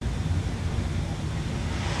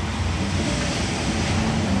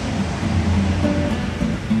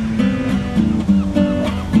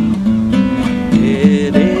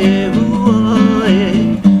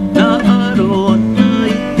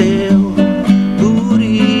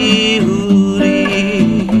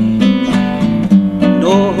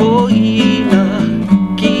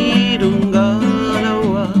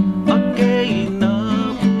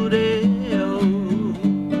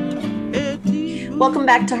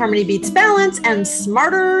to Harmony Beats Balance and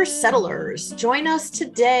Smarter Settlers. Join us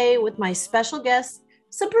today with my special guest,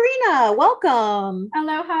 Sabrina. Welcome.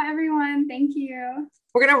 Aloha, everyone. Thank you.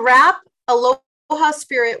 We're going to wrap Aloha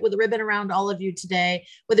Spirit with a ribbon around all of you today.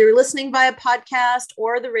 Whether you're listening via podcast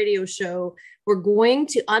or the radio show, we're going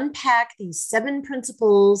to unpack these 7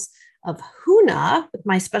 principles of Huna with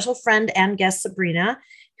my special friend and guest, Sabrina,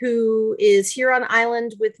 who is here on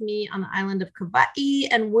island with me on the island of Kauai.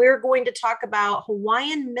 And we're going to talk about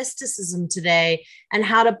Hawaiian mysticism today and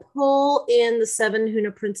how to pull in the 7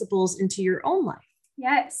 Huna principles into your own life.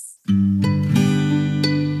 Yes.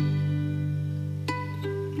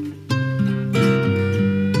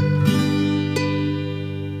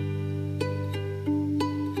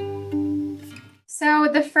 So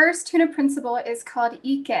the first Huna principle is called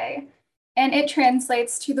Ike, and it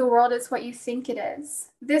translates to the world is what you think it is.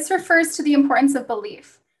 This refers to the importance of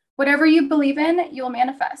belief. Whatever you believe in, you'll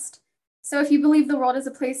manifest. So if you believe the world is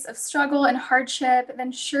a place of struggle and hardship,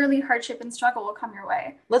 then surely hardship and struggle will come your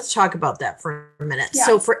way. Let's talk about that for a minute. Yeah.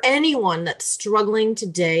 So for anyone that's struggling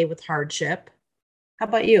today with hardship, how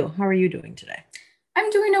about you? How are you doing today? I'm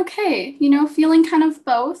doing okay, feeling kind of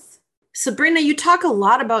both. Sabrina, you talk a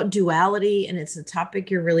lot about duality, and it's a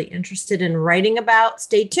topic you're really interested in writing about.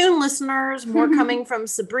 Stay tuned, listeners. More coming from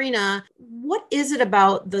Sabrina. What is it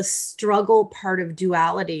about the struggle part of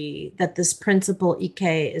duality that this principle Ike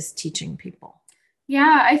is teaching people?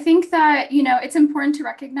 Yeah, I think that, it's important to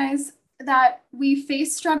recognize that we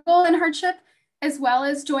face struggle and hardship as well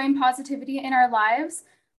as joy and positivity in our lives,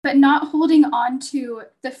 but not holding on to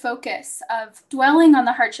the focus of dwelling on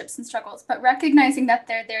the hardships and struggles, but recognizing that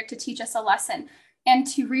they're there to teach us a lesson and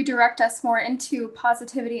to redirect us more into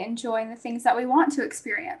positivity and joy and the things that we want to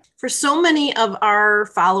experience. For so many of our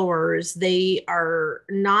followers, they are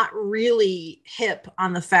not really hip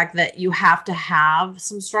on the fact that you have to have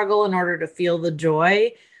some struggle in order to feel the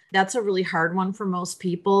joy. That's a really hard one for most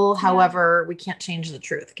people. Yeah. However, we can't change the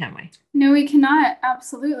truth, can we? No, we cannot.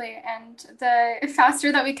 Absolutely. And the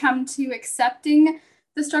faster that we come to accepting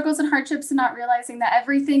the struggles and hardships and not realizing that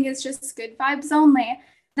everything is just good vibes only,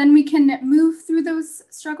 then we can move through those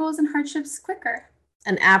struggles and hardships quicker.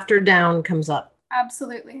 And after down comes up.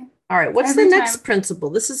 Absolutely. All right. What's the next principle?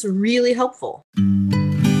 This is really helpful.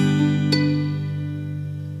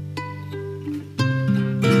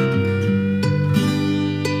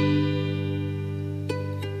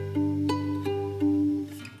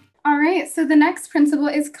 So the next principle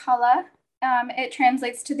is Kala. It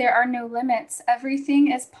translates to there are no limits. Everything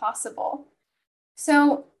is possible.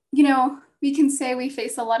 So, we can say we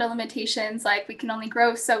face a lot of limitations, like we can only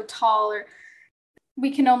grow so tall, or we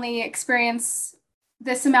can only experience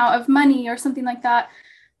this amount of money or something like that.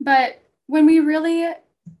 But when we really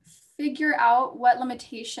figure out what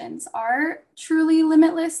limitations are truly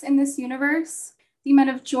limitless in this universe, the amount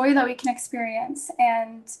of joy that we can experience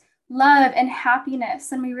and love and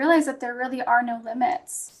happiness, and we realize that there really are no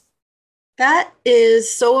limits. That is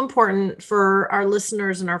so important for our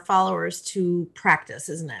listeners and our followers to practice,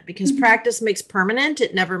 isn't it? Because practice makes permanent,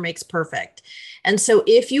 it never makes perfect. And so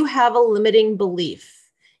if you have a limiting belief,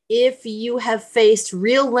 if you have faced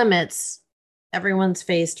real limits, everyone's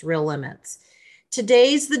faced real limits.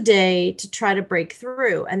 Today's the day to try to break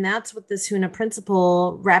through. And that's what this Huna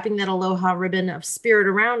principle, wrapping that aloha ribbon of spirit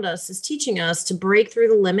around us, is teaching us, to break through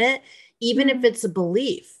the limit, even if it's a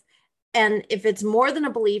belief. And if it's more than a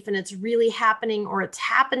belief and it's really happening or it's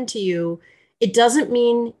happened to you, it doesn't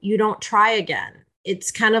mean you don't try again.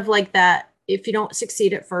 It's kind of like that. If you don't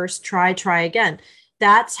succeed at first, try again.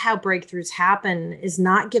 That's how breakthroughs happen, is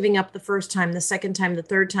not giving up the first time, the second time, the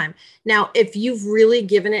third time. Now, if you've really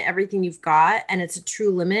given it everything you've got and it's a true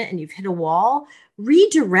limit and you've hit a wall,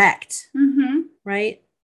 redirect, right?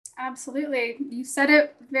 Absolutely. You said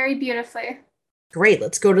it very beautifully. Great.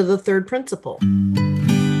 Let's go to the third principle.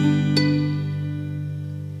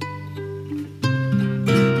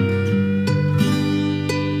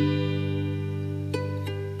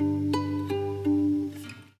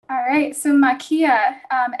 So Makia,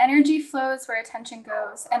 energy flows where attention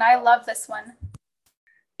goes. And I love this one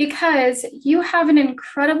because you have an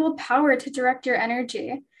incredible power to direct your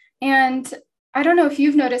energy. And I don't know if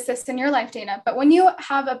you've noticed this in your life, Dana, but when you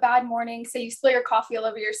have a bad morning, say you spill your coffee all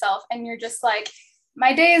over yourself and you're just like,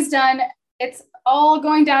 my day is done, it's all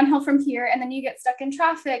going downhill from here. And then you get stuck in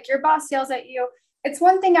traffic, your boss yells at you. It's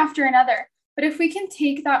one thing after another. But if we can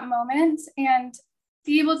take that moment and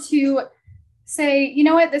be able to say, you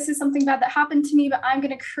know what, this is something bad that happened to me, but I'm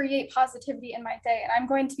going to create positivity in my day, and I'm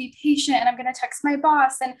going to be patient, and I'm going to text my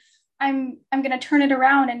boss, and I'm going to turn it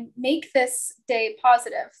around and make this day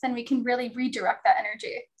positive, then we can really redirect that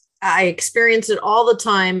energy. I experience it all the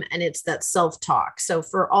time, and it's that self-talk. So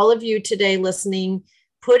for all of you today listening,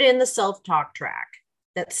 put in the self-talk track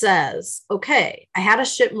that says, okay, I had a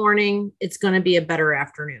shit morning, it's going to be a better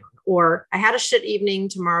afternoon. Or I had a shit evening,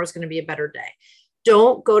 tomorrow's going to be a better day.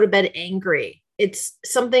 Don't go to bed angry. It's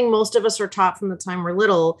something most of us are taught from the time we're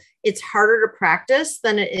little. It's harder to practice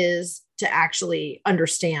than it is to actually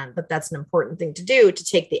understand, but that's an important thing to do, to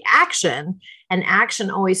take the action. And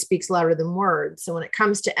action always speaks louder than words. So when it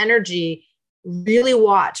comes to energy, really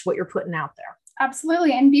watch what you're putting out there.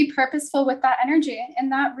 Absolutely. And be purposeful with that energy.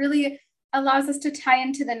 And that really allows us to tie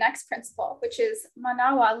into the next principle, which is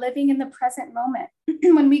manawa, living in the present moment.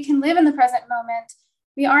 When we can live in the present moment,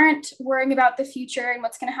 we aren't worrying about the future and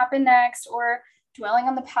what's going to happen next, or dwelling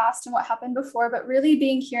on the past and what happened before, but really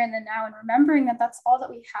being here in the now and remembering that that's all that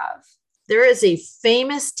we have. There is a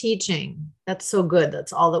famous teaching that's so good.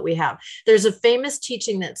 That's all that we have. There's a famous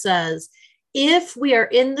teaching that says, if we are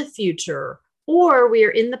in the future or we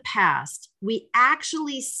are in the past, we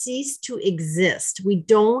actually cease to exist. We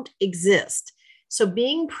don't exist. So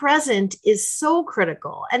being present is so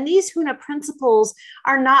critical. And these Huna principles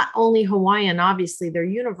are not only Hawaiian, obviously, they're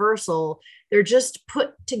universal. They're just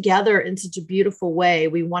put together in such a beautiful way.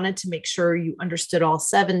 We wanted to make sure you understood all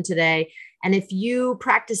 7 today. And if you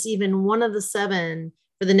practice even one of the 7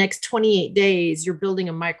 for the next 28 days, you're building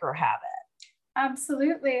a micro habit.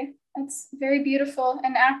 Absolutely. It's very beautiful.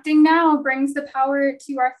 And acting now brings the power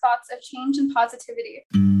to our thoughts of change and positivity.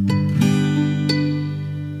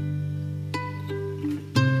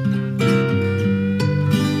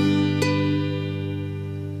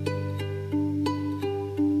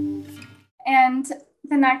 And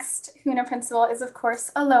the next Huna principle is, of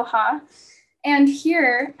course, aloha. And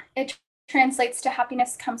here it translates to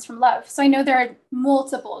happiness comes from love. So I know there are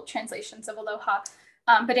multiple translations of aloha,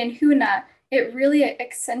 but in Huna, it really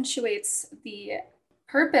accentuates the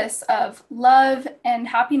purpose of love and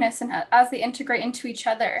happiness, and as they integrate into each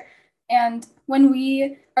other. And when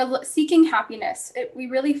we are seeking happiness, we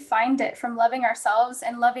really find it from loving ourselves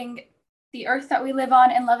and loving the earth that we live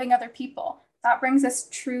on and loving other people. That brings us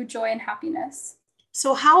true joy and happiness.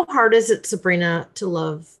 So how hard is it, Sabrina, to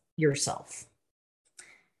love yourself?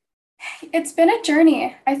 It's been a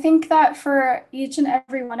journey. I think that for each and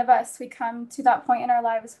every one of us, we come to that point in our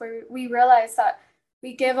lives where we realize that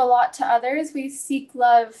we give a lot to others. We seek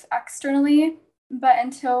love externally, but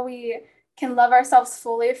until we can love ourselves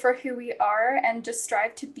fully for who we are and just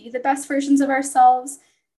strive to be the best versions of ourselves,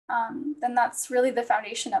 then that's really the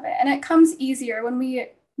foundation of it. And it comes easier when we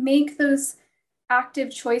make those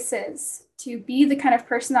active choices to be the kind of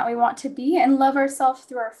person that we want to be and love ourselves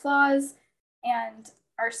through our flaws and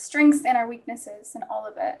our strengths and our weaknesses and all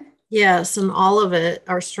of it. Yes, and all of it,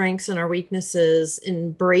 our strengths and our weaknesses,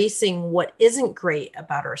 embracing what isn't great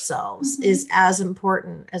about ourselves is as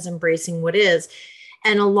important as embracing what is.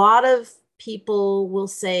 And a lot of people will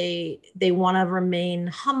say they want to remain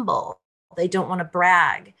humble. They don't want to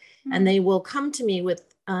brag. And they will come to me with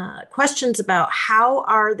questions about how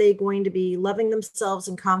are they going to be loving themselves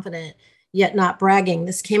and confident, yet not bragging.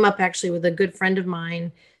 This came up actually with a good friend of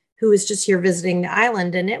mine who was just here visiting the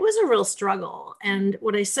island, and it was a real struggle. And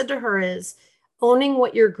what I said to her is, owning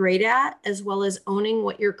what you're great at, as well as owning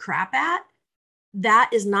what you're crap at,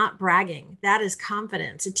 that is not bragging. That is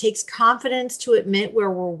confidence. It takes confidence to admit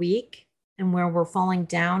where we're weak and where we're falling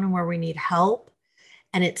down and where we need help.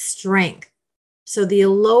 And it's strength. So the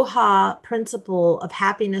aloha principle of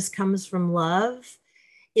happiness comes from love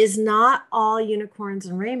is not all unicorns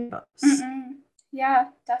and rainbows. Yeah,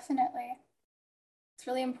 definitely. It's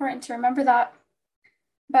really important to remember that.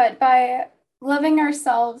 But by loving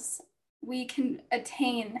ourselves, we can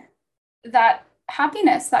attain that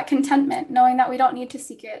happiness, that contentment, knowing that we don't need to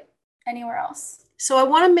seek it anywhere else. So I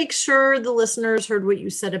want to make sure the listeners heard what you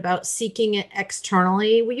said about seeking it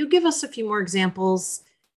externally. Will you give us a few more examples?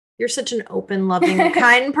 You're such an open, loving,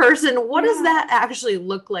 kind person. What does that actually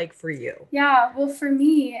look like for you? Yeah, well, for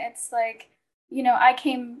me, it's like, I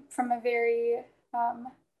came from a very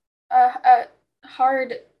a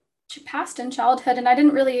hard past in childhood, and I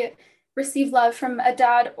didn't really receive love from a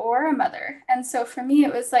dad or a mother. And so for me,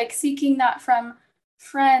 it was like seeking that from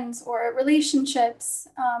friends or relationships,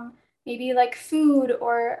 maybe like food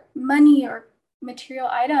or money or material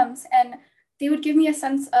items. And they would give me a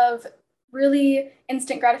sense of really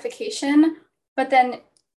instant gratification, but then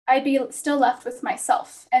I'd be still left with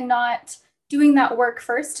myself and not doing that work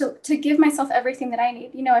first to give myself everything that I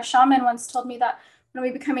need. A shaman once told me that when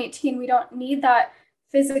we become 18, we don't need that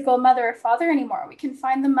physical mother or father anymore. We can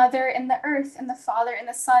find the mother in the earth and the father in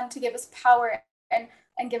the sun to give us power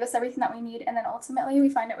and give us everything that we need. And then ultimately we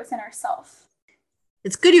find it within ourselves.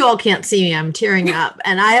 It's good you all can't see me. I'm tearing up.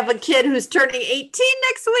 And I have a kid who's turning 18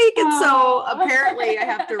 next week. And so apparently I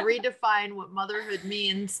have to redefine what motherhood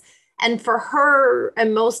means. And for her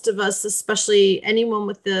and most of us, especially anyone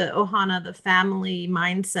with the Ohana, the family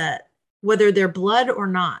mindset, whether they're blood or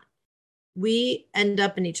not, we end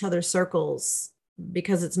up in each other's circles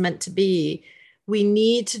because it's meant to be. We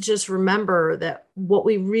need to just remember that what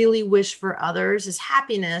we really wish for others is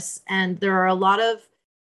happiness. And there are a lot of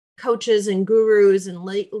coaches and gurus and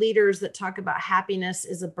leaders that talk about happiness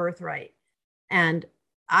is a birthright. And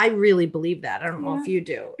I really believe that. I don't know if you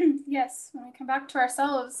do. Yes. When we come back to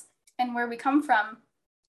ourselves and where we come from,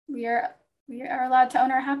 we are allowed to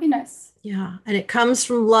own our happiness. Yeah. And it comes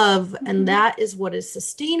from love. And that is what is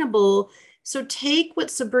sustainable. So take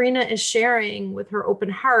what Sabrina is sharing with her open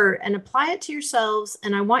heart and apply it to yourselves.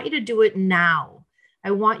 And I want you to do it now.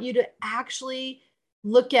 I want you to actually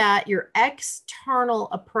look at your external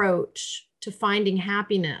approach to finding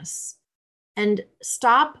happiness and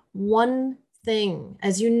stop one thing.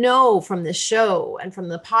 As you know from this show and from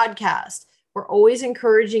the podcast, we're always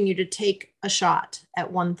encouraging you to take a shot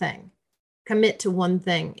at one thing. Commit to one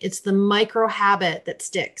thing. It's the micro habit that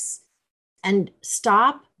sticks. And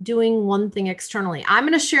stop doing one thing externally. I'm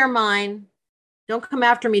going to share mine. Don't come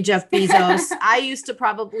after me, Jeff Bezos. I used to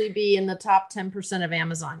probably be in the top 10% of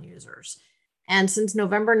Amazon users. And since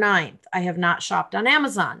November 9th, I have not shopped on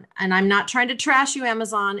Amazon. And I'm not trying to trash you,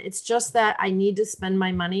 Amazon. It's just that I need to spend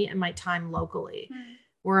my money and my time locally.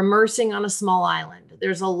 We're immersing on a small island.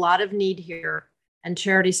 There's a lot of need here. And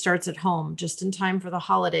charity starts at home, just in time for the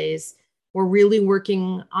holidays. We're really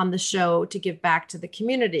working on the show to give back to the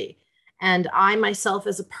community. And I myself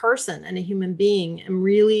as a person and a human being am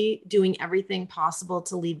really doing everything possible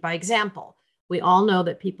to lead by example. We all know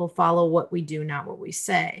that people follow what we do, not what we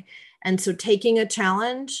say. And so taking a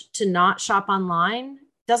challenge to not shop online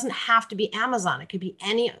doesn't have to be Amazon. It could be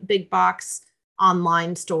any big box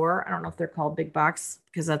online store. I don't know if they're called big box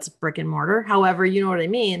because that's brick and mortar. However, you know what I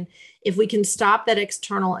mean? If we can stop that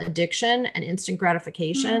external addiction and instant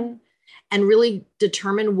gratification and really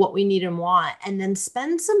determine what we need and want, and then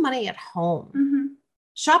spend some money at home.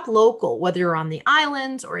 Shop local, whether you're on the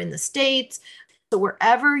islands or in the States. So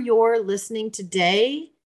wherever you're listening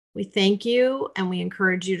today, we thank you and we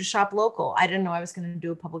encourage you to shop local. I didn't know I was going to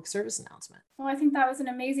do a public service announcement. Well, I think that was an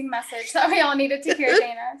amazing message that we all needed to hear,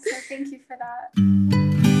 Dana. So thank you for that.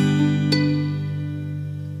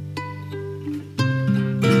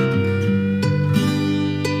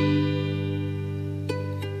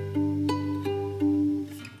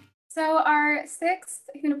 So our sixth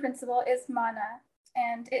Huna principle is mana,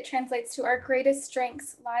 and it translates to our greatest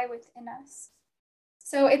strengths lie within us.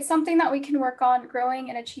 So it's something that we can work on growing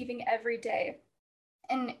and achieving every day.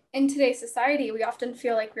 And in today's society, we often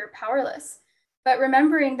feel like we're powerless, but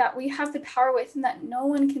remembering that we have the power within that no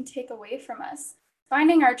one can take away from us,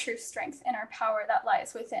 finding our true strength and our power that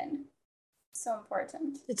lies within. So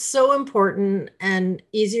important. It's so important and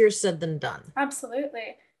easier said than done.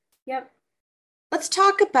 Absolutely. Yep. Let's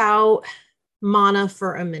talk about mana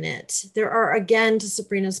for a minute. There are, again, to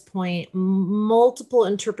Sabrina's point, multiple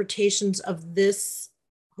interpretations of this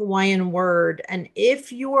Hawaiian word. And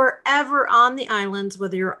if you're ever on the islands,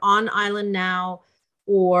 whether you're on island now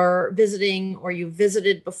or visiting, or you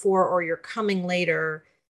visited before, or you're coming later,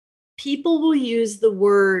 people will use the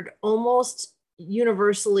word almost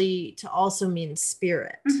universally to also mean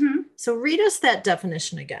spirit. So read us that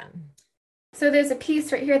definition again. So there's a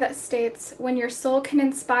piece right here that states, when your soul can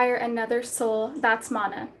inspire another soul, that's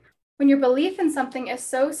mana. When your belief in something is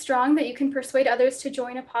so strong that you can persuade others to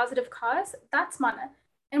join a positive cause, that's mana.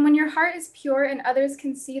 And when your heart is pure and others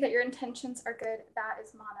can see that your intentions are good, that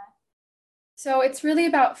is mana. So it's really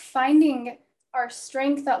about finding our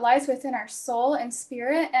strength that lies within our soul and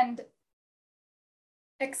spirit and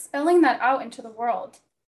expelling that out into the world.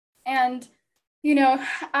 And you know,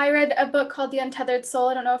 I read a book called The Untethered Soul.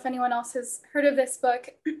 I don't know if anyone else has heard of this book.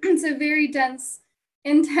 It's a very dense,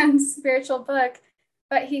 intense spiritual book.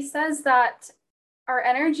 But he says that our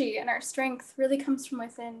energy and our strength really comes from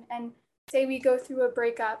within. And say we go through a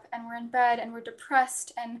breakup and we're in bed and we're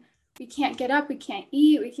depressed and we can't get up, we can't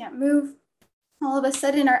eat, we can't move. All of a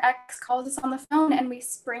sudden, our ex calls us on the phone and we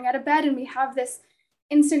spring out of bed and we have this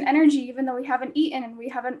instant energy, even though we haven't eaten and we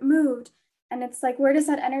haven't moved. And it's like, where does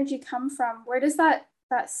that energy come from? Where does that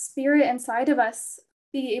spirit inside of us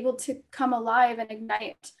be able to come alive and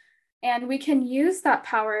ignite? And we can use that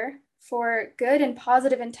power for good and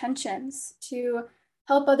positive intentions to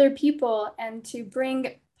help other people and to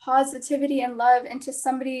bring positivity and love into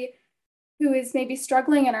somebody who is maybe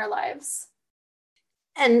struggling in our lives.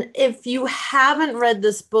 And if you haven't read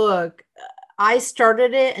this book, I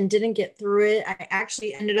started it and didn't get through it. I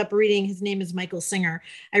actually ended up reading, his name is Michael Singer.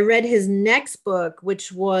 I read his next book,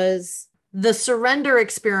 which was The Surrender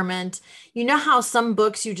Experiment. You know how some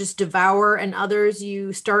books you just devour and others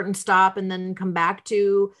you start and stop and then come back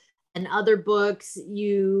to, and other books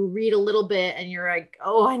you read a little bit and you're like,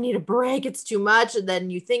 oh, I need a break. It's too much. And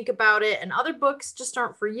then you think about it, and other books just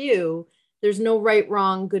aren't for you. There's no right,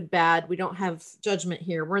 wrong, good, bad. We don't have judgment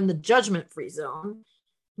here. We're in the judgment-free zone.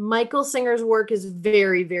 Michael Singer's work is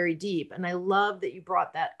very, very deep. And I love that you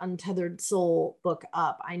brought that Untethered Soul book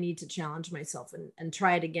up. I need to challenge myself and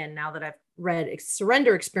try it again now that I've read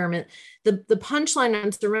Surrender Experiment. The punchline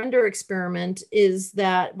on Surrender Experiment is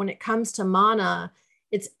that when it comes to mana,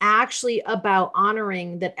 it's actually about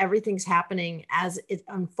honoring that everything's happening as it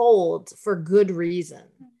unfolds for good reason.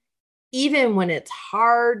 Even when it's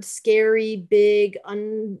hard, scary, big,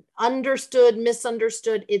 understood,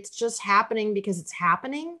 misunderstood, it's just happening because it's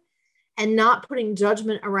happening, and not putting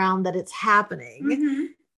judgment around that it's happening. Mm-hmm.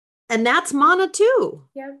 And that's mana too.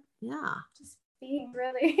 Yep. Yeah. Just being,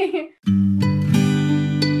 really.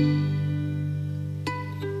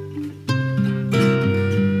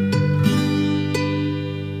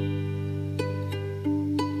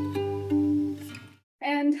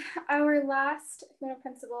 And our last Huna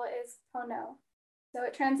principle is Pono. So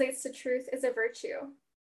it translates to truth is a virtue.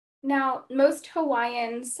 Now, most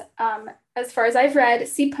Hawaiians, as far as I've read,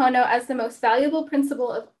 see Pono as the most valuable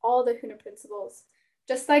principle of all the Huna principles.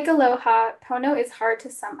 Just like aloha, Pono is hard to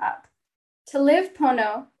sum up. To live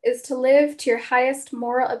Pono is to live to your highest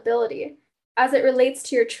moral ability as it relates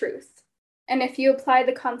to your truth. And if you apply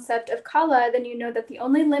the concept of Kala, then you know that the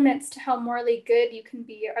only limits to how morally good you can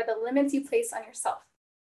be are the limits you place on yourself.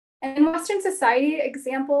 And in Western society,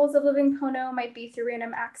 examples of living Pono might be through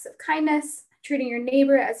random acts of kindness, treating your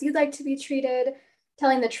neighbor as you'd like to be treated,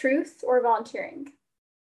 telling the truth, or volunteering.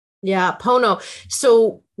 Yeah, Pono.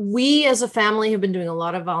 So we as a family have been doing a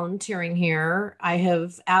lot of volunteering here. I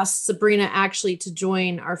have asked Sabrina actually to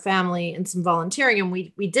join our family in some volunteering, and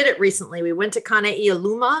we did it recently. We went to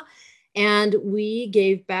Kane'ialuma and we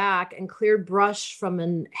gave back and cleared brush from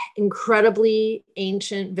an incredibly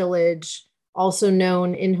ancient village, also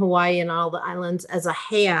known in Hawaii and all the islands as a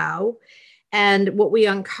heiau. And what we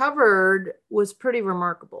uncovered was pretty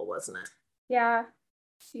remarkable, wasn't it? Yeah,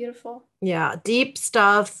 beautiful. Yeah, deep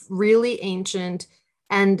stuff, really ancient.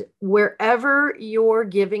 And wherever you're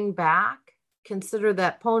giving back, consider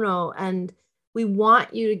that Pono. And we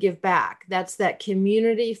want you to give back. That's that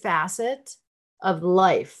community facet of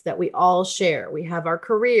life that we all share. We have our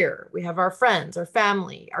career, we have our friends, our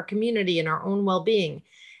family, our community, and our own well-being.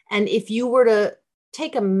 And if you were to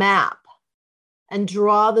take a map and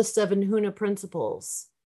draw the 7 Huna principles,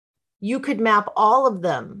 you could map all of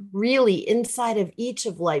them really inside of each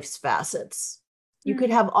of life's facets. You could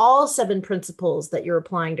have all 7 principles that you're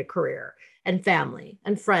applying to career and family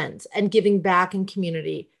and friends and giving back in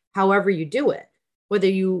community, however you do it, whether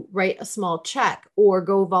you write a small check or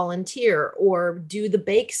go volunteer or do the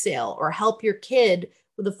bake sale or help your kid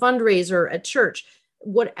with a fundraiser at church.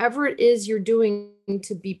 Whatever it is you're doing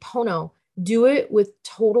to be Pono, do it with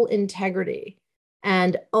total integrity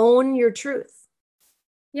and own your truth.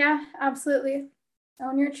 Yeah, absolutely.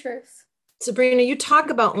 Own your truth. Sabrina, you talk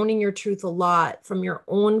about owning your truth a lot from your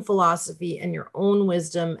own philosophy and your own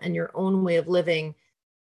wisdom and your own way of living.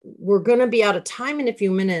 We're going to be out of time in a few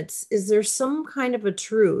minutes. Is there some kind of a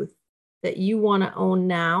truth that you want to own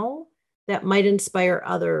now that might inspire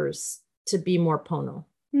others to be more Pono?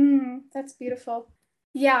 That's beautiful.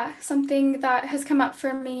 Yeah, something that has come up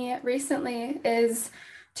for me recently is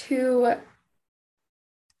to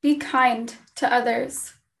be kind to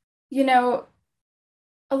others. You know,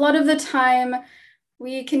 a lot of the time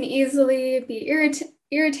we can easily be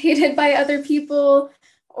irritated by other people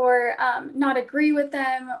or not agree with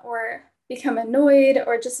them or become annoyed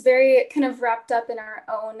or just very kind of wrapped up in our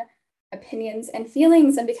own opinions and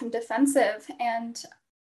feelings and become defensive. And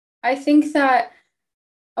I think that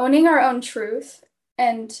owning our own truth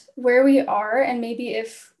and where we are and maybe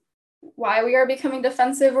if why we are becoming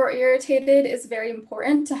defensive or irritated is very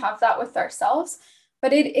important to have that with ourselves.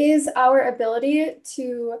 But it is our ability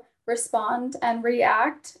to respond and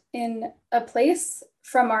react in a place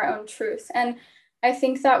from our own truth. And I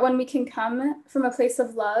think that when we can come from a place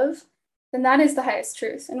of love, then that is the highest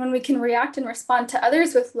truth. And when we can react and respond to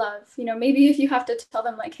others with love, you know, maybe if you have to tell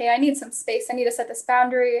them like, hey, I need some space, I need to set this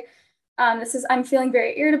boundary. I'm feeling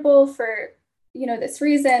very irritable for, you know, this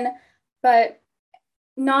reason, but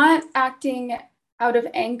not acting out of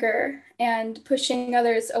anger and pushing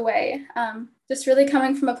others away. Just really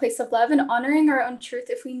coming from a place of love and honoring our own truth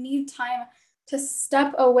if we need time to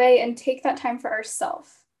step away and take that time for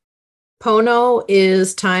ourselves. Pono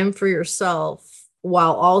is time for yourself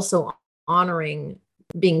while also honoring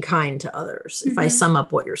being kind to others, if I sum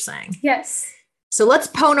up what you're saying. Yes. So let's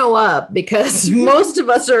Pono up, because most of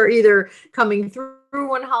us are either coming through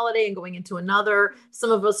one holiday and going into another.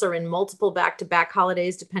 Some of us are in multiple back-to-back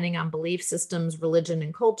holidays, depending on belief systems, religion,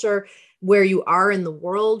 and culture, where you are in the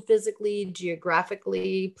world physically,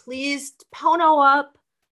 geographically. Please Pono up.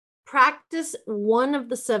 Practice one of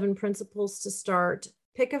the 7 principles to start.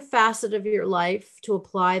 Pick a facet of your life to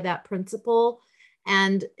apply that principle.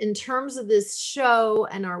 And in terms of this show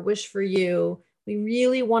and our wish for you, we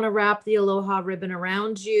really want to wrap the aloha ribbon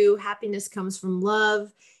around you. Happiness comes from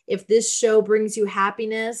love. If this show brings you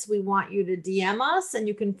happiness, we want you to DM us, and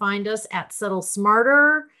you can find us at Settle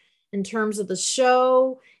Smarter in terms of the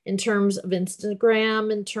show, in terms of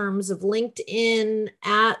Instagram, in terms of LinkedIn,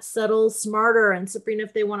 at Settle Smarter. And Sabrina,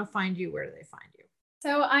 if they want to find you, where do they find you?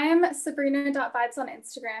 So I am Sabrina.vibes on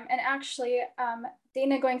Instagram. And actually,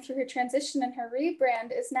 Dana, going through her transition and her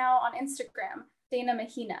rebrand, is now on Instagram, Dana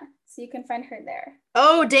Mahina. So you can find her there.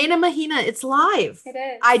 Oh, Dana Mahina, it's live. It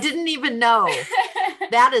is. I didn't even know.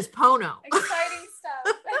 That is Pono. Exciting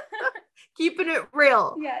stuff. Keeping it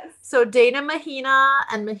real. Yes. So Dana Mahina,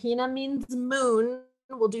 and Mahina means moon.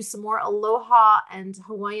 We'll do some more aloha and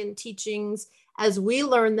Hawaiian teachings. As we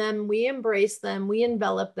learn them, we embrace them, we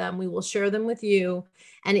envelop them, we will share them with you.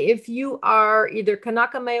 And if you are either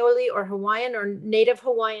Kanaka Maoli or Hawaiian or Native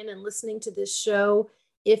Hawaiian and listening to this show,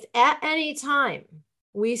 if at any time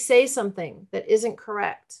we say something that isn't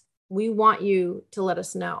correct, we want you to let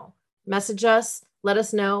us know. Message us, let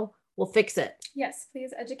us know, we'll fix it. Yes,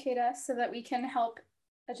 please educate us so that we can help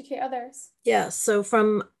educate others. Yes, so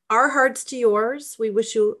from our hearts to yours, we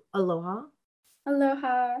wish you aloha.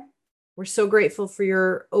 Aloha. We're so grateful for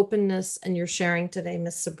your openness and your sharing today,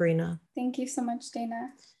 Miss Sabrina. Thank you so much,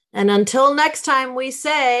 Dana. And until next time, we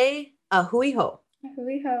say a hui ho. A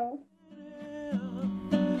hui ho.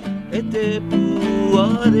 E te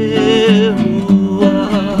puare hua,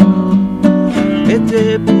 e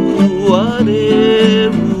te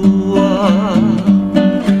puare hua,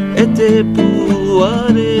 e te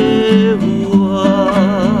puare